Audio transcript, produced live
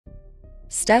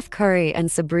Steph Curry and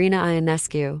Sabrina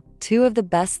Ionescu, two of the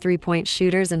best three-point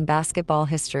shooters in basketball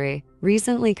history,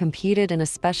 recently competed in a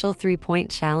special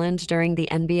three-point challenge during the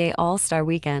NBA All-Star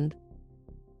Weekend.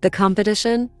 The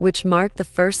competition, which marked the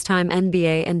first time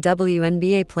NBA and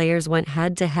WNBA players went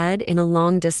head-to-head in a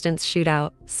long-distance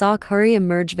shootout, saw Curry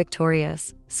emerge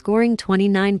victorious, scoring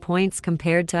 29 points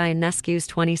compared to Ionescu's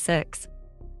 26.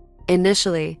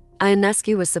 Initially,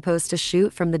 Ionescu was supposed to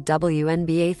shoot from the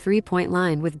WNBA three-point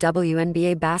line with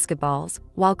WNBA basketballs,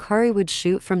 while Curry would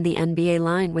shoot from the NBA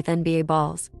line with NBA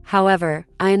balls. However,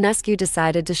 Ionescu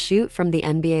decided to shoot from the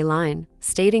NBA line,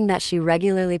 stating that she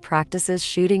regularly practices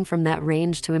shooting from that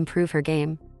range to improve her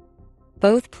game.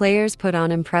 Both players put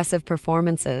on impressive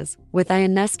performances, with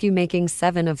Ionescu making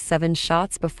 7 of 7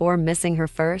 shots before missing her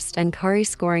first and Curry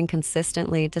scoring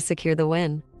consistently to secure the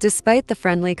win. Despite the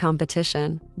friendly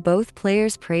competition, both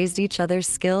players praised each other's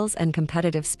skills and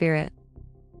competitive spirit.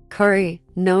 Curry,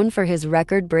 known for his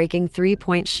record-breaking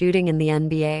three-point shooting in the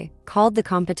NBA, called the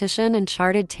competition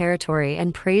uncharted territory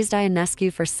and praised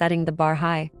Ionescu for setting the bar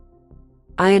high.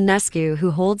 Ionescu, who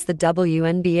holds the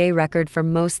WNBA record for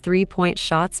most three-point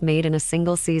shots made in a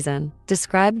single season,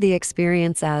 described the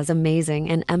experience as amazing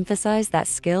and emphasized that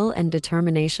skill and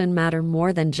determination matter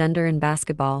more than gender in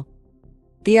basketball.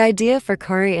 The idea for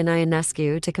Curry and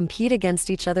Ionescu to compete against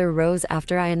each other rose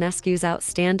after Ionescu's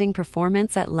outstanding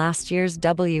performance at last year's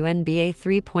WNBA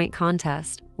three-point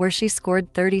contest, where she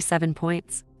scored 37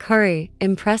 points. Curry,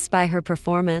 impressed by her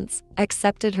performance,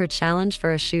 accepted her challenge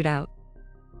for a shootout.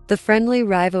 The friendly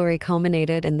rivalry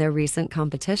culminated in their recent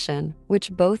competition,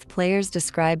 which both players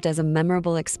described as a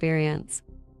memorable experience.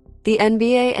 The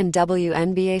NBA and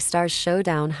WNBA Stars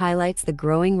Showdown highlights the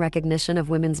growing recognition of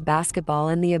women's basketball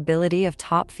and the ability of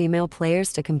top female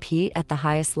players to compete at the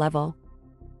highest level.